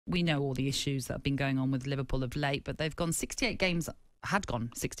we know all the issues that have been going on with Liverpool of late, but they've gone 68 games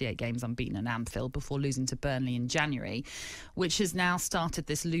unbeaten at Anfield before losing to Burnley in January, which has now started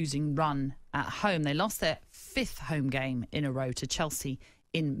this losing run at home. They lost their 5th home game in a row to Chelsea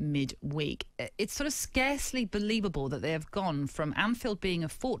in midweek. It's sort of scarcely believable that they have gone from Anfield being a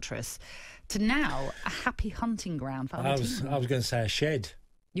fortress to now a happy hunting ground for other teams. I was going to say a shed.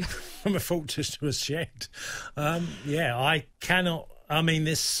 From a fortress to a shed. I cannot... I mean,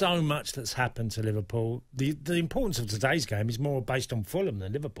 there's so much that's happened to Liverpool. The importance of today's game is more based on Fulham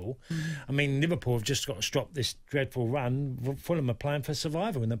than Liverpool. I mean, Liverpool have just got to stop this dreadful run. Fulham are playing for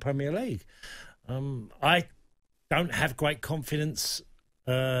survival in the Premier League. I don't have great confidence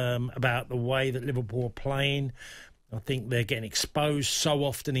about the way that Liverpool are playing. I think they're getting exposed so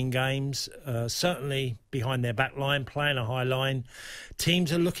often in games, certainly behind their back line, playing a high line.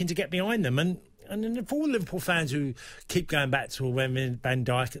 Teams are looking to get behind them. And for all Liverpool fans who keep going back to when Van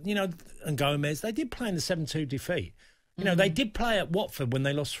Dijk, and Gomez, they did play in the 7-2 defeat. They did play at Watford when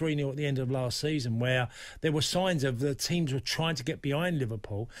they lost 3-0 at the end of last season, where there were signs of the teams were trying to get behind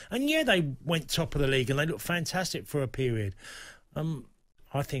Liverpool. And yeah, they went top of the league and they looked fantastic for a period.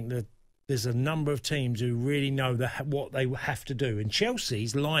 I think that there's a number of teams who really know what they have to do. And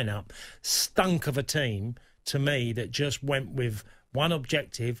Chelsea's lineup stunk of a team to me that just went with one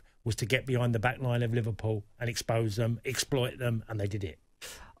objective, was to get behind the back line of Liverpool and expose them, exploit them, and they did it.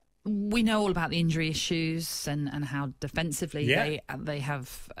 We know all about the injury issues and how defensively they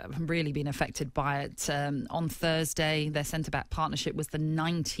have really been affected by it. On Thursday, their centre-back partnership was the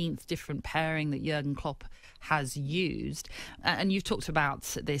 19th different pairing that Jurgen Klopp has used. And you've talked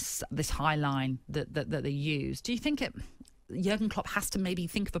about this high line that they use. Do you think Jurgen Klopp has to maybe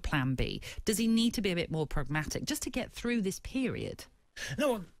think of a plan B? Does he need to be a bit more pragmatic just to get through this period?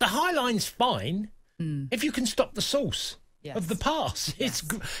 No, the high line's fine if you can stop the source of the pass. Yes.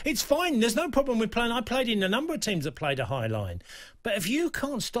 It's fine. There's no problem with playing. I played in a number of teams that played a high line. But if you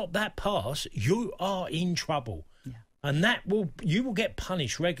can't stop that pass, you are in trouble. Yeah. And you will get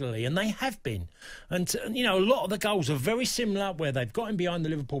punished regularly, and they have been. And, a lot of the goals are very similar, where they've got in behind the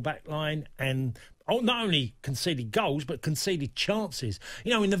Liverpool back line and not only conceded goals, but conceded chances.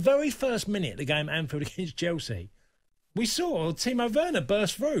 In the very first minute of the game at Anfield against Chelsea, we saw Timo Werner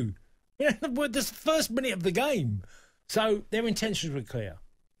burst through. The first minute of the game. So their intentions were clear.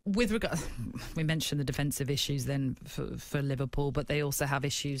 With regard, we mentioned the defensive issues then for Liverpool, but they also have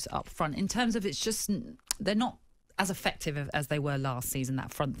issues up front. In terms of they're not as effective as they were last season,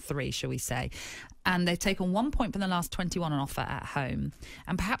 that front three, shall we say. And they've taken 1 point from the last 21 on offer at home.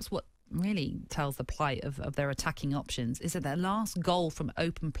 And perhaps what really tells the plight of their attacking options is that their last goal from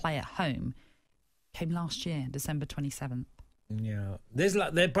open play at home came last year, December 27th. Yeah,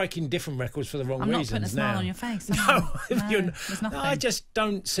 they're breaking different records for the wrong reasons. I'm not putting a smile on your face. No, I just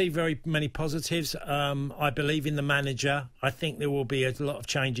don't see very many positives. I believe in the manager. I think there will be a lot of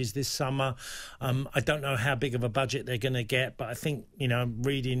changes this summer. I don't know how big of a budget they're going to get, but I think,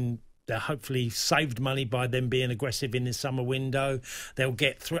 reading they hopefully saved money by them being aggressive in this summer window. They'll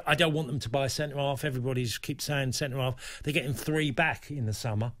get through. I don't want them to buy a centre-half. Everybody keeps saying centre-half. They're getting 3 back in the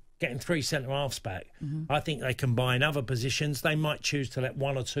summer. Getting 3 centre-halves back. I think they can buy in other positions. They might choose to let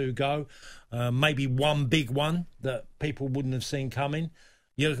 1 or 2 go. Maybe one big one that people wouldn't have seen coming.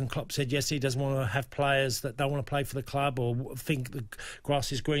 Jurgen Klopp said yes, he doesn't want to have players that don't want to play for the club or think the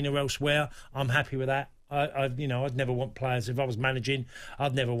grass is greener elsewhere. I'm happy with that. I'd never want players, if I was managing,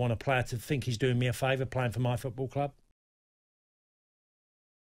 I'd never want a player to think he's doing me a favour playing for my football club.